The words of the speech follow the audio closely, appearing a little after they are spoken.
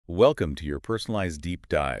Welcome to your personalized deep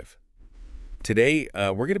dive. Today,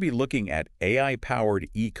 we're going to be looking at AI-powered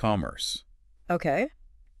e-commerce Okay.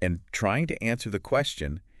 and trying to answer the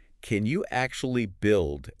question, can you actually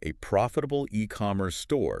build a profitable e-commerce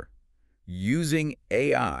store using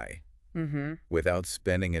AI Mm-hmm. without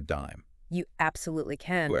spending a dime? You absolutely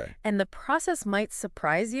can. Where? And the process might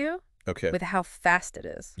surprise you Okay. with how fast it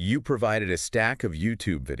is. You provided a stack of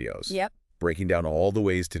YouTube videos Yep. breaking down all the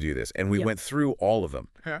ways to do this, and we Yep. went through all of them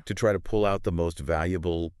Huh. to try to pull out the most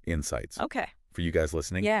valuable insights Okay. for you guys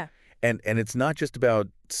listening. Yeah. And it's not just about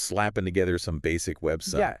slapping together some basic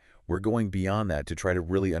website. Yeah. We're going beyond that to try to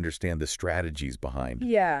really understand the strategies behind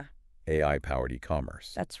Yeah. AI-powered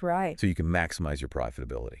e-commerce That's right. so you can maximize your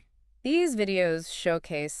profitability. These videos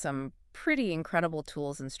showcase some pretty incredible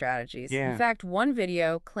tools and strategies. Yeah. In fact, one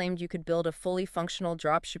video claimed you could build a fully functional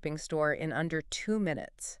dropshipping store in under 2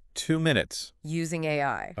 minutes 2 minutes. using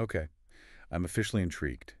AI. Okay. I'm officially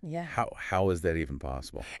intrigued. Yeah. How is that even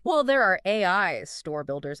possible? Well, there are AI store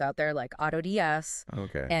builders out there like AutoDS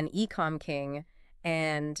Okay. and Ecom King,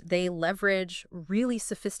 and they leverage really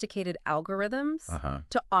sophisticated algorithms Uh-huh.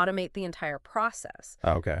 to automate the entire process.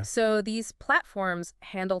 Okay. So these platforms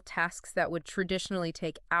handle tasks that would traditionally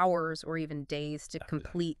take hours or even days to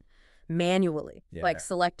complete manually, Yeah. like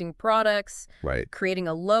selecting products, Right. creating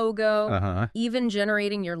a logo, Uh-huh. even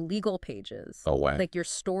generating your legal pages, Oh, wow. like your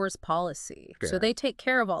store's policy. So Sure. they take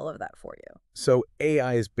care of all of that for you. So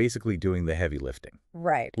AI is basically doing the heavy lifting,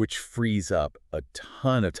 Right. which frees up a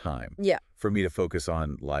ton of time Yeah. for me to focus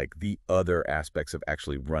on like the other aspects of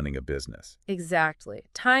actually running a business. Exactly.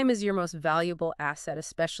 Time is your most valuable asset,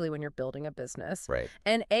 especially when you're building a business. Right.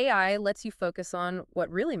 And AI lets you focus on what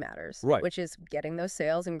really matters, Right. which is getting those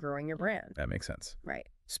sales and growing your brand. That makes sense. Right.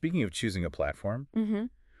 Speaking of choosing a platform, Mm-hmm.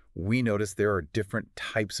 we noticed there are different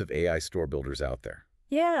types of AI store builders out there.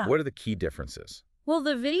 Yeah. What are the key differences? Well,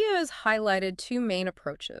 the videos highlighted two main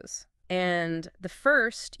approaches. And the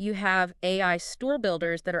first, you have AI store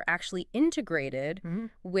builders that are actually integrated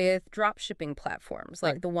with dropshipping platforms,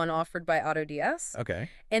 like Right. the one offered by AutoDS. Okay.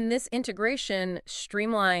 And this integration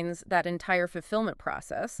streamlines that entire fulfillment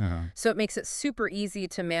process. So it makes it super easy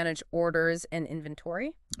to manage orders and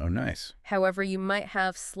inventory. Oh, nice. However, you might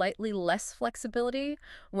have slightly less flexibility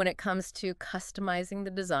when it comes to customizing the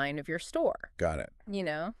design of your store, Got it. you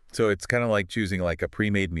know? So it's kind of like choosing like a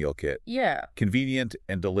pre-made meal kit. Yeah. Convenient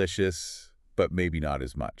and delicious, but maybe not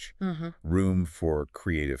as much. Mm-hmm. Room for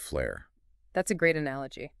creative flair. That's a great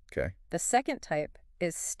analogy. Okay. The second type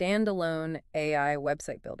is standalone AI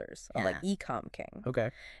website builders, like Ecom King. Okay.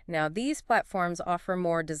 Now, these platforms offer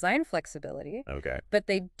more design flexibility, Okay. but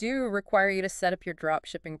they do require you to set up your drop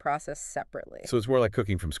shipping process separately. So it's more like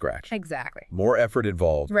cooking from scratch. Exactly. More effort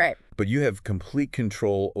involved, Right. but you have complete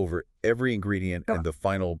control over every ingredient Oh. and the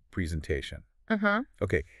final presentation. Uh-huh.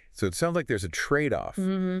 Okay, so it sounds like there's a trade-off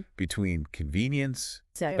Mm-hmm. between convenience,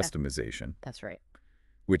 So, customization. that's right.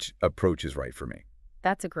 Which approach is right for me?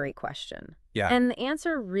 That's a great question. Yeah. And the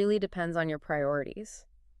answer really depends on your priorities.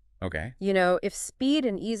 Okay. You know, if speed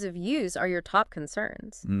and ease of use are your top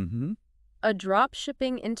concerns, Mm-hmm. a drop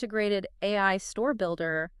shipping integrated AI store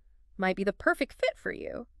builder might be the perfect fit for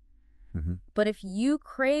you. Mm-hmm. But if you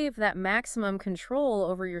crave that maximum control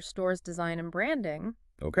over your store's design and branding,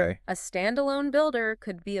 Okay. a standalone builder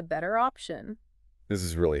could be a better option. This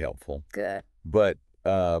is really helpful. Good. But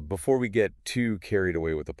before we get too carried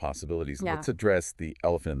away with the possibilities, Yeah. let's address the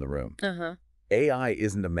elephant in the room. Uh-huh. AI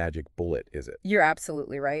isn't a magic bullet, is it? You're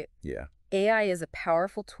absolutely right. Yeah. AI is a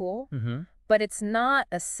powerful tool, Mm-hmm. but it's not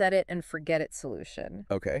a set it and forget it solution.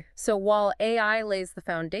 Okay. So while AI lays the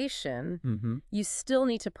foundation, Mm-hmm. you still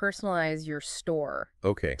need to personalize your store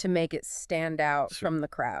Okay. to make it stand out Sure. from the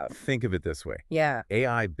crowd. Think of it this way. Yeah.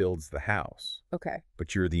 AI builds the house, Okay.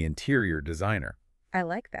 but you're the interior designer, I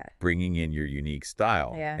like that. bringing in your unique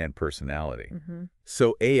style Yeah. and personality. Mm-hmm.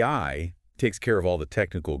 So AI takes care of all the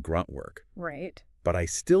technical grunt work, Right. but I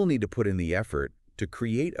still need to put in the effort to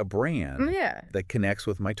create a brand Yeah. that connects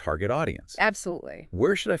with my target audience. Absolutely.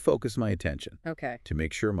 Where should I focus my attention Okay. to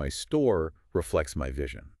make sure my store reflects my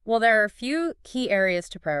vision? Well, there are a few key areas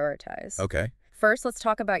to prioritize. Okay. First, let's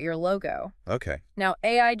talk about your logo. Okay. Now,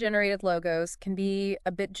 AI-generated logos can be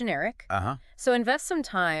a bit generic, Uh-huh. so invest some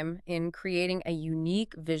time in creating a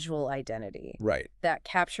unique visual identity Right. that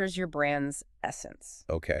captures your brand's essence.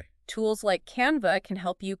 Okay. Tools like Canva can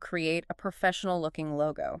help you create a professional-looking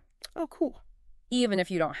logo, Oh, cool. even if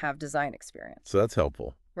you don't have design experience. So that's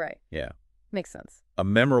helpful. Right. Yeah. Makes sense. A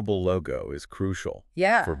memorable logo is crucial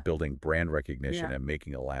Yeah. for building brand recognition Yeah. and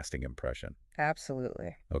making a lasting impression.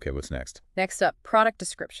 Absolutely. Okay, what's next? Next up, product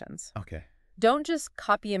descriptions. Okay. Don't just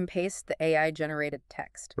copy and paste the AI-generated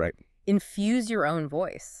text. Right. Infuse your own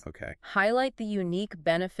voice. Okay. Highlight the unique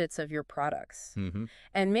benefits of your products. Mm-hmm.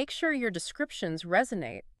 And make sure your descriptions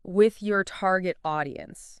resonate with your target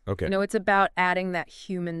audience. Okay. It's about adding that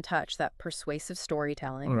human touch, that persuasive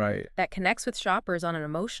storytelling Right. that connects with shoppers on an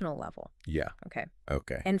emotional level. Yeah. Okay.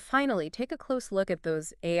 Okay. And finally, take a close look at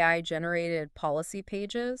those AI-generated policy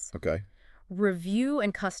pages. Okay. Review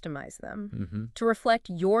and customize them Mm-hmm. to reflect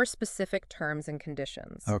your specific terms and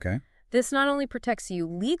conditions. Okay. This not only protects you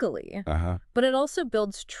legally, Uh-huh. but it also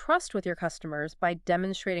builds trust with your customers by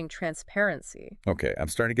demonstrating transparency. Okay. I'm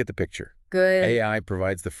starting to get the picture. Good. AI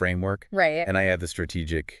provides the framework, Right. and I add the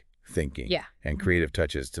strategic thinking Yeah. and creative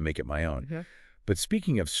touches to make it my own. Mhm. But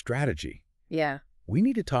speaking of strategy, Yeah. we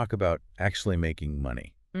need to talk about actually making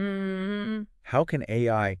money. Mm, How can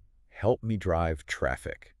AI help me drive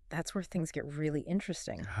traffic? that's where things get really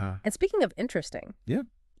interesting. Uh-huh. And speaking of interesting, Yeah.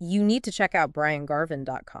 you need to check out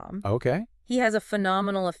briangarvin.com. Okay. He has a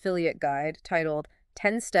phenomenal affiliate guide titled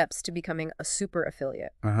 10 Steps to Becoming a Super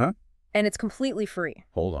Affiliate. Uh-huh. And it's completely free.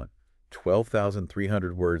 Hold on.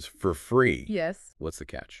 12,300 words for free. Yes. What's the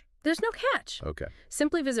catch? There's no catch. Okay.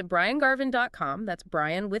 Simply visit briangarvin.com. That's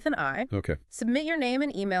Brian with an I. Okay. Submit your name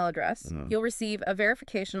and email address. Mhm. You'll receive a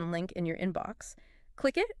verification link in your inbox.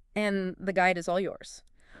 Click it, and the guide is all yours.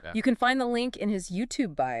 Yeah. You can find the link in his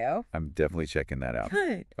YouTube bio. I'm definitely checking that out.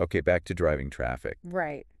 Good. Okay, back to driving traffic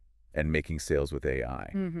Right. and making sales with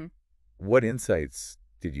AI. Mm-hmm. What insights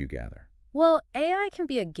did you gather? Well, AI can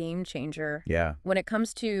be a game changer. Yeah. When it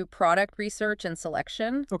comes to product research and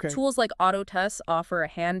selection, Okay. tools like Autotest offer a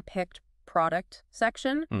hand-picked product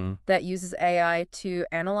section Mm. that uses AI to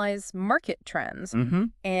analyze market trends Mm-hmm.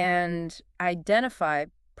 and identify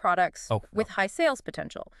products Oh, with high sales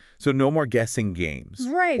potential. So no more guessing games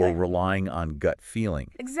Right. or relying on gut feeling.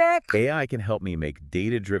 Exactly. AI can help me make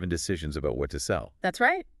data-driven decisions about what to sell. That's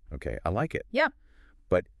right. Okay, I like it. Yeah.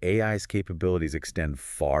 But AI's capabilities extend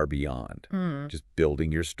far beyond just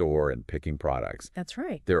building your store and picking products. That's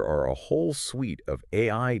right. There are a whole suite of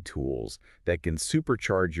AI tools that can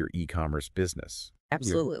supercharge your e-commerce business.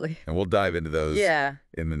 Absolutely. And we'll dive into those Yeah,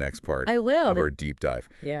 in the next part I will. of our deep dive.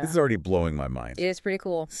 Yeah. This is already blowing my mind. It is pretty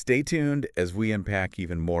cool. Stay tuned as we unpack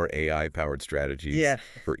even more AI-powered strategies Yeah.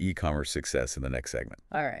 for e-commerce success in the next segment.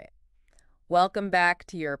 All right. Welcome back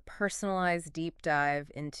to your personalized deep dive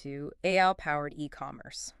into AI-powered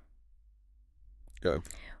e-commerce. Go.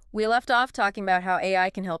 We left off talking about how AI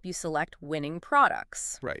can help you select winning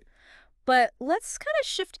products. Right. But let's kind of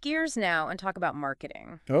shift gears now and talk about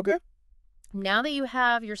marketing. Okay. Now that you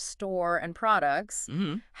have your store and products,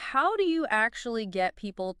 how do you actually get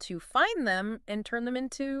people to find them and turn them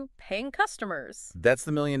into paying customers? That's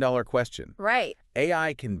the million-dollar question. Right.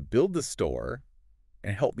 AI can build the store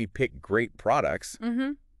and help me pick great products,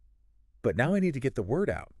 Mm-hmm. but now I need to get the word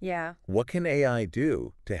out. Yeah. What can AI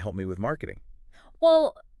do to help me with marketing?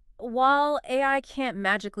 Well, while AI can't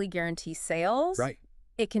magically guarantee sales,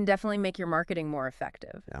 it can definitely make your marketing more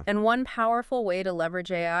effective. Yeah. And one powerful way to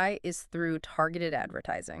leverage AI is through targeted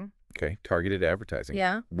advertising. Okay, targeted advertising.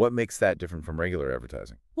 Yeah. What makes that different from regular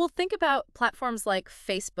advertising? Well, think about platforms like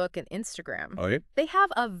Facebook and Instagram. Oh, yeah? They have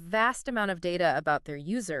a vast amount of data about their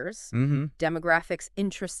users, Mm-hmm. demographics,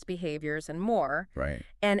 interests, behaviors, and more. Right.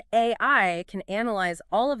 And AI can analyze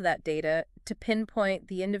all of that data to pinpoint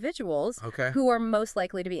the individuals Okay. who are most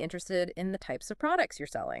likely to be interested in the types of products you're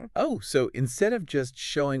selling. Oh, so instead of just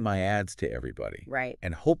showing my ads to everybody Right.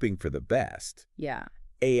 and hoping for the best, Yeah.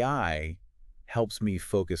 AI helps me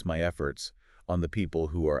focus my efforts on the people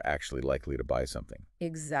who are actually likely to buy something.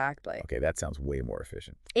 Exactly. Okay, that sounds way more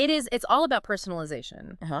efficient. It's all about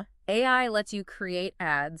personalization. Uh-huh. AI lets you create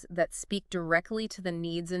ads that speak directly to the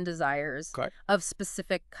needs and desires Okay. of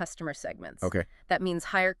specific customer segments. Okay. That means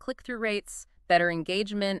higher click-through rates, better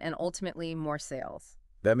engagement, and ultimately more sales.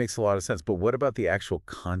 That makes a lot of sense. But what about the actual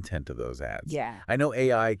content of those ads? Yeah. I know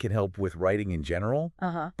AI can help with writing in general,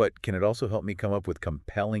 Uh-huh. but can it also help me come up with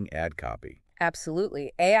compelling ad copy?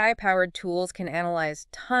 Absolutely. AI-powered tools can analyze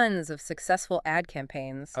tons of successful ad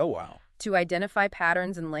campaigns Oh, wow. to identify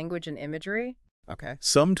patterns in language and imagery. Okay.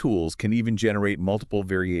 Some tools can even generate multiple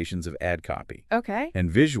variations of ad copy Okay.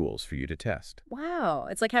 and visuals for you to test. Wow.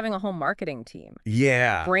 It's like having a whole marketing team.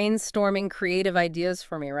 Yeah. Brainstorming creative ideas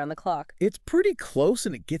for me around the clock. It's pretty close,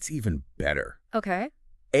 and it gets even better. Okay.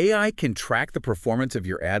 AI can track the performance of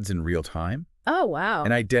your ads in real time Oh, wow.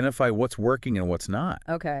 and identify what's working and what's not.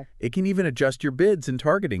 Okay. It can even adjust your bids and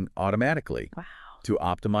targeting automatically Wow. to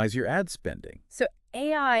optimize your ad spending. So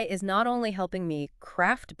AI is not only helping me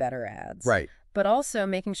craft better ads, Right. but also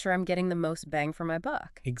making sure I'm getting the most bang for my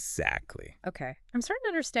buck. Exactly. Okay. I'm starting to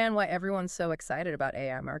understand why everyone's so excited about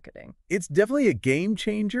AI marketing. It's definitely a game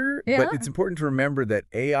changer, Yeah. but it's important to remember that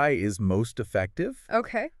AI is most effective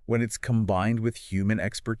Okay. when it's combined with human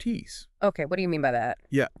expertise. Okay, what do you mean by that?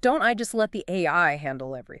 Yeah. Don't I just let the AI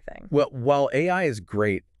handle everything? Well, while AI is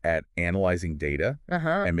great at analyzing data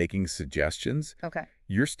Uh-huh. and making suggestions, Okay.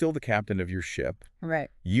 you're still the captain of your ship. Right.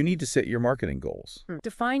 You need to set your marketing goals.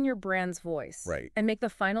 Define your brand's voice. Right. And make the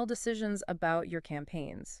final decisions about your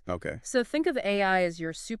campaigns. Okay. So think of AI as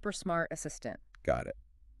your super smart assistant, Got it.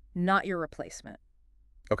 not your replacement.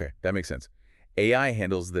 Okay, that makes sense. AI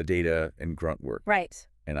handles the data and grunt work, Right.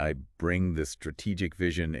 and I bring the strategic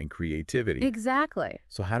vision and creativity. Exactly.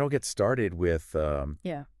 So how do I get started with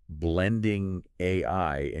Yeah. blending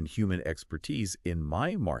AI and human expertise in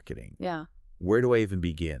my marketing? Yeah. Where do I even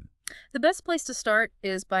begin? The best place to start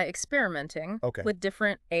is by experimenting Okay. with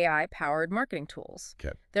different AI-powered marketing tools.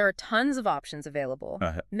 Okay. There are tons of options available,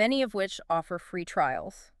 many of which offer free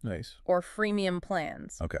trials Nice. or freemium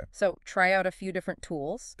plans. Okay. So try out a few different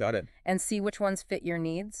tools Got it. and see which ones fit your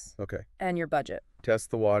needs Okay. and your budget.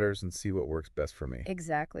 Test the waters and see what works best for me.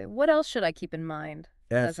 Exactly. What else should I keep in mind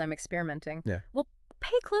as I'm experimenting? Yeah. Well,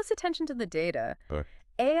 pay close attention to the data. Okay.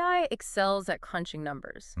 AI excels at crunching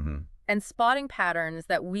numbers and spotting patterns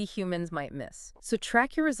that we humans might miss. So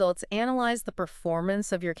track your results, analyze the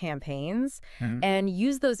performance of your campaigns, and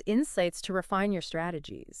use those insights to refine your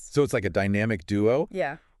strategies. So it's like a dynamic duo.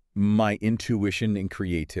 Yeah. My intuition and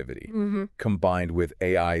creativity combined with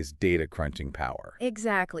AI's data crunching power.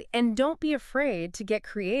 Exactly. And don't be afraid to get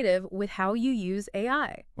creative with how you use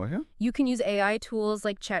AI. Oh, yeah? You can use AI tools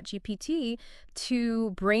like ChatGPT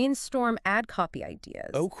to brainstorm ad copy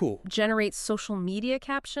ideas. Oh, cool. Generate social media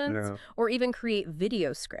captions, or even create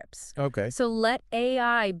video scripts. Okay. So let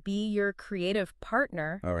AI be your creative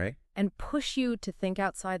partner All right. and push you to think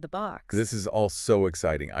outside the box. This is all so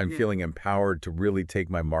exciting. I'm feeling empowered to really take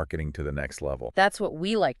my marketing to the next level. That's what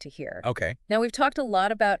we like to hear. Okay. Now, we've talked a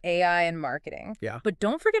lot about AI and marketing. Yeah. But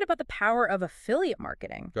don't forget about the power of affiliate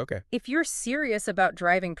marketing. Okay. If you're serious about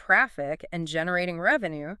driving traffic and generating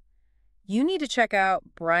revenue, you need to check out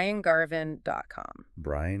briangarvin.com.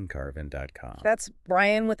 briangarvin.com. That's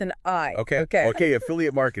Brian with an I. Okay,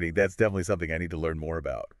 affiliate marketing. That's definitely something I need to learn more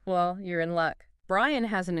about. Well, you're in luck. Brian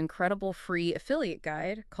has an incredible free affiliate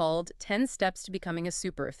guide called 10 Steps to Becoming a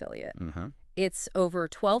Super Affiliate. It's over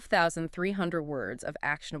 12,300 words of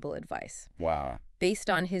actionable advice. Wow. Based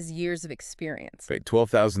on his years of experience. Wait,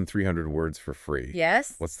 12,300 words for free.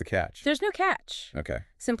 Yes. What's the catch? There's no catch. Okay.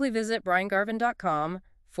 Simply visit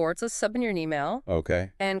briangarvin.com/sub in your email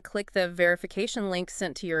Okay. and click the verification link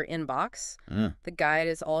sent to your inbox. The guide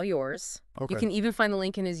is all yours. Okay. You can even find the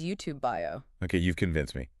link in his YouTube bio. Okay, you've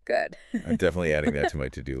convinced me. Good. I'm definitely adding that to my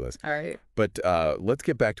to-do list. All right. But let's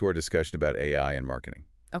get back to our discussion about AI and marketing.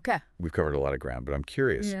 Okay. We've covered a lot of ground, but I'm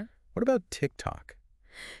curious. Yeah. What about TikTok?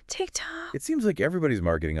 TikTok. It seems like everybody's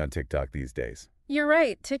marketing on TikTok these days. You're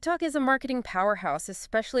right. TikTok is a marketing powerhouse,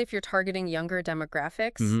 especially if you're targeting younger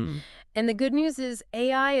demographics. And the good news is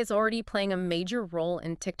AI is already playing a major role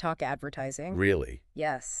in TikTok advertising. Really?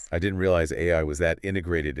 Yes. I didn't realize AI was that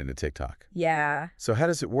integrated into TikTok. Yeah. So how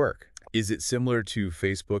does it work? Is it similar to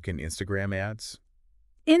Facebook and Instagram ads?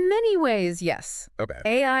 In many ways, yes. Okay.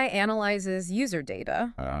 AI analyzes user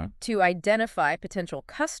data to identify potential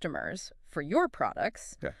customers for your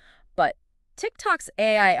products. Okay. But TikTok's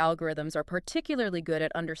AI algorithms are particularly good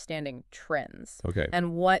at understanding trends Okay.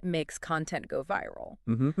 and what makes content go viral.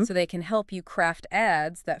 Mm-hmm. So they can help you craft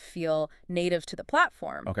ads that feel native to the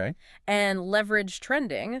platform Okay. and leverage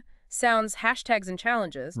trending, sounds, hashtags, and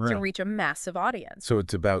challenges to reach a massive audience. So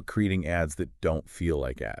it's about creating ads that don't feel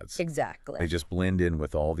like ads. Exactly. They just blend in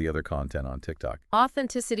with all the other content on TikTok.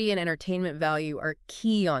 Authenticity and entertainment value are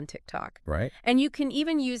key on TikTok. Right? And you can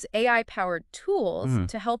even use AI-powered tools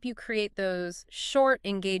to help you create those short,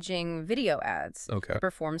 engaging video ads Okay. that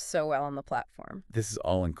perform so well on the platform. This is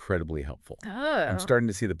all incredibly helpful. Oh. I'm starting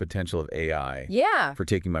to see the potential of AI Yeah. for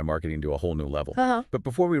taking my marketing to a whole new level. Uh-huh. But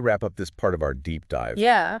before we wrap up this part of our deep dive,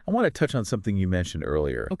 Yeah. I want to touch on something you mentioned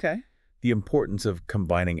earlier. Okay. The importance of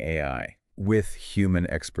combining AI with human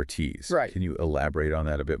expertise. Right. Can you elaborate on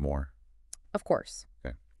that a bit more? Of course.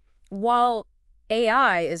 Okay. While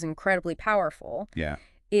AI is incredibly powerful, Yeah.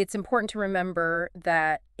 it's important to remember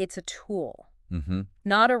that it's a tool, Mm-hmm.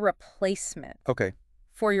 not a replacement Okay.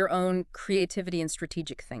 for your own creativity and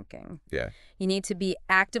strategic thinking. Yeah. You need to be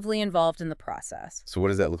actively involved in the process. So what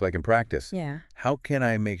does that look like in practice? Yeah. How can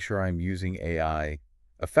I make sure I'm using AI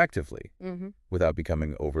effectively Mm-hmm. without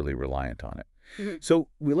becoming overly reliant on it? Mhm. So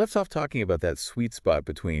we left off talking about that sweet spot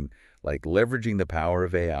between like leveraging the power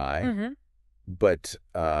of AI Mm-hmm. but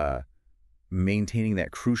maintaining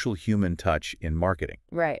that crucial human touch in marketing.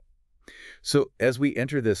 Right. So as we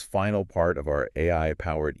enter this final part of our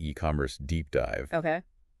AI-powered e-commerce deep dive, Okay.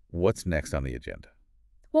 what's next on the agenda?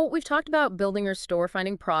 Well, we've talked about building your store,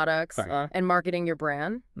 finding products, and marketing your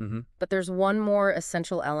brand. But there's one more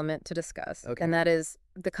essential element to discuss, and that is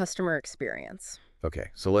the customer experience. Okay,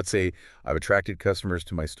 so let's say I've attracted customers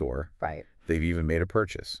to my store. Right. They've even made a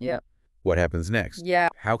purchase. Yeah. What happens next? Yeah.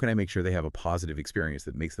 How can I make sure they have a positive experience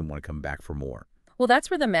that makes them want to come back for more? Well,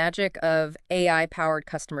 that's where the magic of AI-powered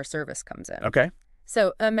customer service comes in. Okay.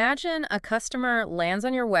 So imagine a customer lands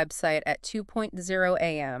on your website at 2:00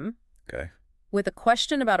 a.m. Okay. with a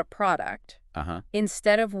question about a product.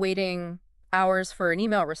 Instead of waiting hours for an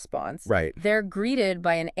email response, Right. they're greeted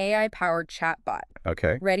by an AI-powered chatbot,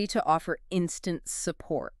 Okay. ready to offer instant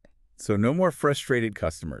support. So no more frustrated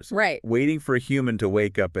customers. Right. Waiting for a human to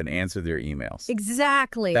wake up and answer their emails.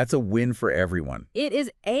 Exactly. That's a win for everyone. It is.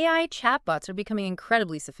 AI chatbots are becoming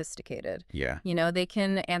incredibly sophisticated. Yeah. You know, they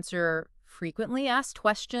can answer frequently asked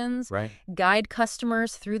questions, Right. guide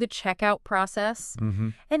customers through the checkout process,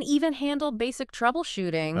 and even handle basic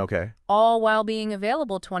troubleshooting, Okay. all while being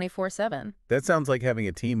available 24/7. That sounds like having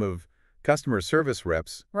a team of customer service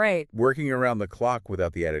reps Right. working around the clock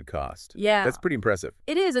without the added cost. Yeah. That's pretty impressive.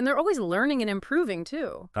 It is, and they're always learning and improving,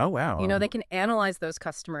 too. Oh, wow. You know, they can analyze those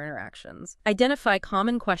customer interactions, identify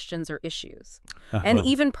common questions or issues, and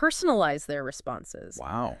even personalize their responses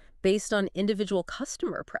Wow. based on individual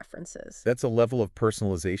customer preferences. That's a level of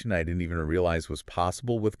personalization I didn't even realize was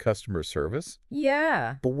possible with customer service.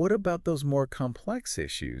 Yeah. But what about those more complex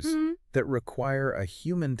issues that require a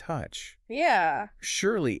human touch? Yeah.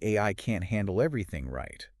 Surely AI can't handle everything,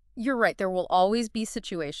 right? You're right. There will always be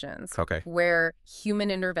situations Okay. where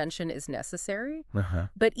human intervention is necessary.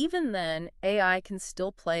 But even then, AI can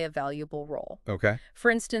still play a valuable role. Okay.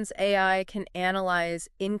 For instance, AI can analyze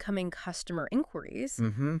incoming customer inquiries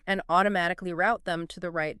and automatically route them to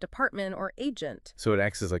the right department or agent. So it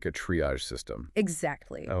acts as like a triage system.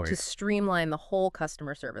 Exactly. Oh, to yeah. streamline the whole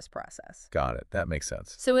customer service process. Got it. That makes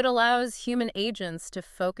sense. So it allows human agents to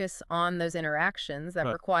focus on those interactions that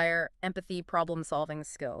require empathy, problem-solving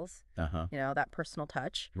skills. You know, that personal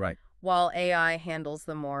touch. Right. While AI handles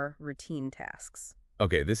the more routine tasks.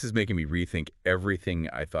 Okay, this is making me rethink everything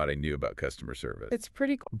I thought I knew about customer service. It's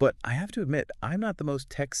pretty cool. But I have to admit, I'm not the most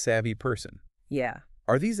tech-savvy person. Yeah.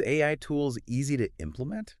 Are these AI tools easy to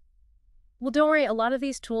implement? Well, don't worry. A lot of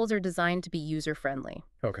these tools are designed to be user-friendly.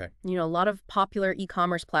 Okay. You know, a lot of popular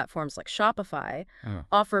e-commerce platforms like Shopify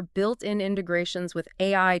offer built-in integrations with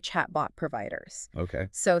AI chatbot providers. Okay.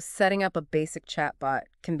 So setting up a basic chatbot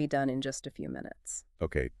can be done in just a few minutes.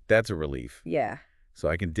 Okay, that's a relief. Yeah. So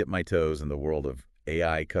I can dip my toes in the world of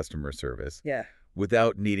AI customer service Yeah.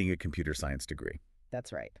 without needing a computer science degree.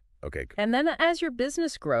 That's right. Okay. And then as your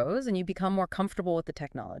business grows and you become more comfortable with the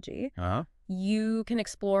technology, you can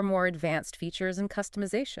explore more advanced features and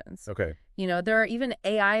customizations. Okay. You know, there are even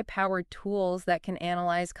AI-powered tools that can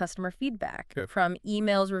analyze customer feedback from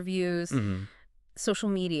emails, reviews, social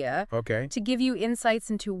media, to give you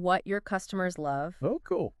insights into what your customers love, Oh,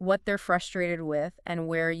 cool. what they're frustrated with, and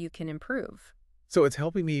where you can improve. So it's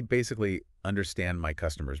helping me basically understand my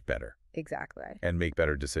customers better Exactly. and make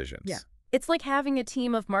better decisions. Yeah. It's like having a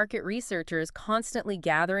team of market researchers constantly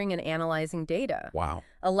gathering and analyzing data, Wow.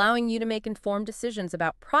 allowing you to make informed decisions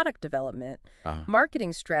about product development,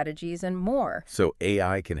 marketing strategies, and more. So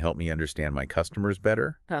AI can help me understand my customers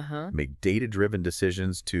better, make data-driven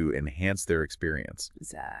decisions to enhance their experience.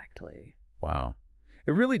 Exactly. Wow.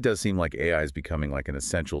 It really does seem like AI is becoming like an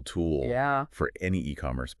essential tool Yeah. for any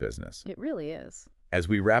e-commerce business. It really is. As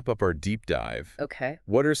we wrap up our deep dive, Okay.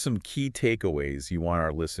 what are some key takeaways you want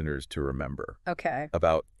our listeners to remember Okay.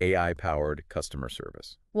 about AI-powered customer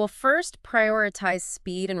service? Well, first, prioritize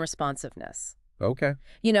speed and responsiveness. Okay.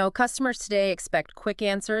 You know, customers today expect quick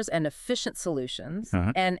answers and efficient solutions,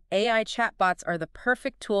 and AI chatbots are the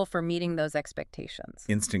perfect tool for meeting those expectations.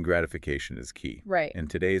 Instant gratification is key. Right. In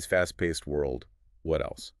today's fast-paced world, what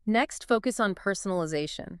else? Next, focus on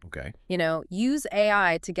personalization. Okay. You know, use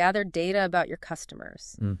AI to gather data about your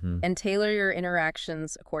customers and tailor your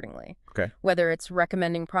interactions accordingly. Okay. Whether it's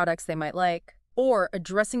recommending products they might like or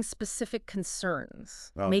addressing specific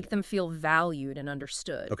concerns, make them feel valued and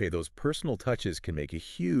understood. Okay, those personal touches can make a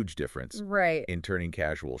huge difference Right. in turning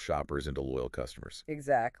casual shoppers into loyal customers.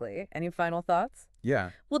 Exactly. Any final thoughts?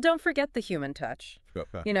 Yeah. Well, don't forget the human touch.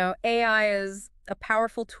 You know, AI is a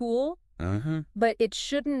powerful tool, but it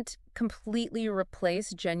shouldn't completely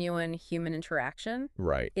replace genuine human interaction.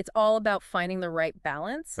 Right. It's all about finding the right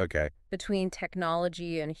balance Okay. between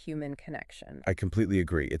technology and human connection. I completely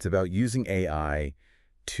agree. It's about using AI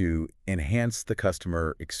to enhance the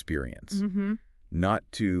customer experience, not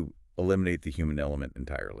to eliminate the human element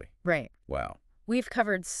entirely. Right. Wow. We've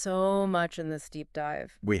covered so much in this deep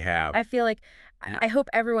dive. We have. I feel like, I hope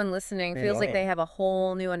everyone listening feels like they have a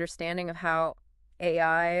whole new understanding of how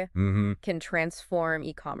AI can transform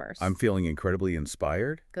e-commerce. I'm feeling incredibly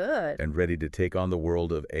inspired. Good. And ready to take on the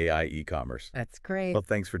world of AI e-commerce. That's great. Well,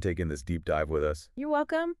 thanks for taking this deep dive with us. You're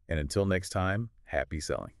welcome. And until next time, happy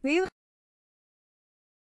selling.